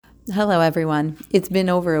Hello, everyone. It's been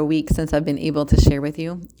over a week since I've been able to share with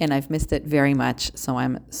you, and I've missed it very much. So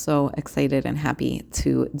I'm so excited and happy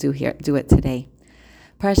to do it today.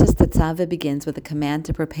 Parshas Tetzaveh begins with a command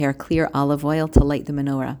to prepare clear olive oil to light the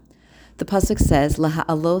menorah. The pasuk says,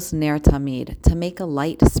 "Laha'alos ner tamid," to make a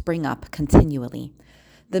light spring up continually.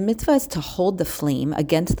 The mitzvah is to hold the flame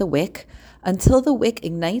against the wick until the wick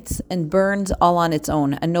ignites and burns all on its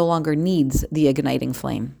own and no longer needs the igniting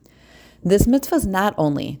flame. This mitzvah is not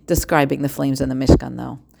only describing the flames in the Mishkan,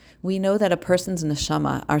 though. We know that a person's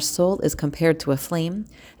neshama, our soul, is compared to a flame,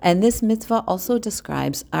 and this mitzvah also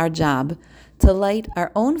describes our job to light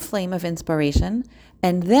our own flame of inspiration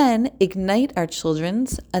and then ignite our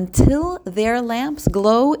children's until their lamps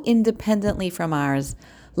glow independently from ours.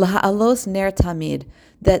 Laha'alos ner tamid,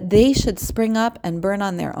 that they should spring up and burn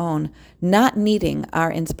on their own, not needing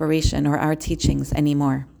our inspiration or our teachings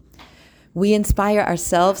anymore. We inspire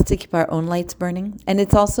ourselves to keep our own lights burning, and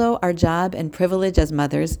it's also our job and privilege as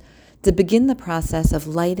mothers to begin the process of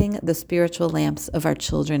lighting the spiritual lamps of our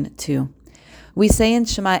children too. We say in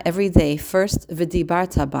Shema every day, first,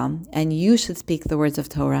 v'dibarta bam, and you should speak the words of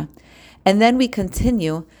Torah. And then we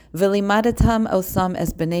continue, v'limadatam osam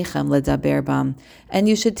es benechem ledaber bam, and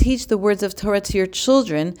you should teach the words of Torah to your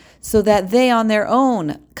children so that they on their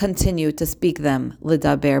own continue to speak them,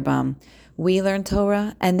 ledaber bam. We learn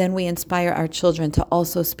Torah, and then we inspire our children to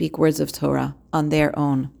also speak words of Torah on their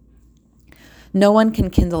own. No one can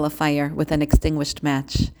kindle a fire with an extinguished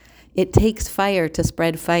match. It takes fire to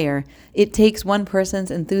spread fire. It takes one person's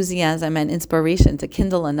enthusiasm and inspiration to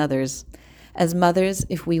kindle another's. As mothers,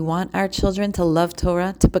 if we want our children to love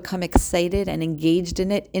Torah, to become excited and engaged in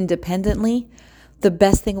it independently, the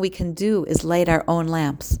best thing we can do is light our own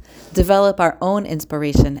lamps, develop our own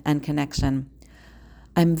inspiration and connection.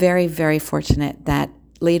 I'm very, very fortunate that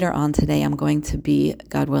later on today I'm going to be,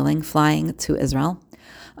 God willing, flying to Israel.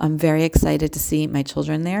 I'm very excited to see my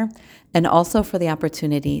children there and also for the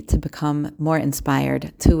opportunity to become more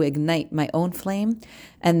inspired, to ignite my own flame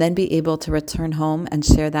and then be able to return home and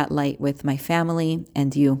share that light with my family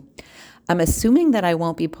and you. I'm assuming that I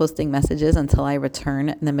won't be posting messages until I return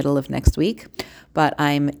in the middle of next week, but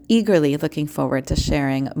I'm eagerly looking forward to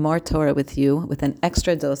sharing more Torah with you with an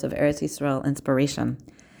extra dose of Eretz Yisrael inspiration.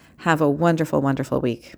 Have a wonderful, wonderful week.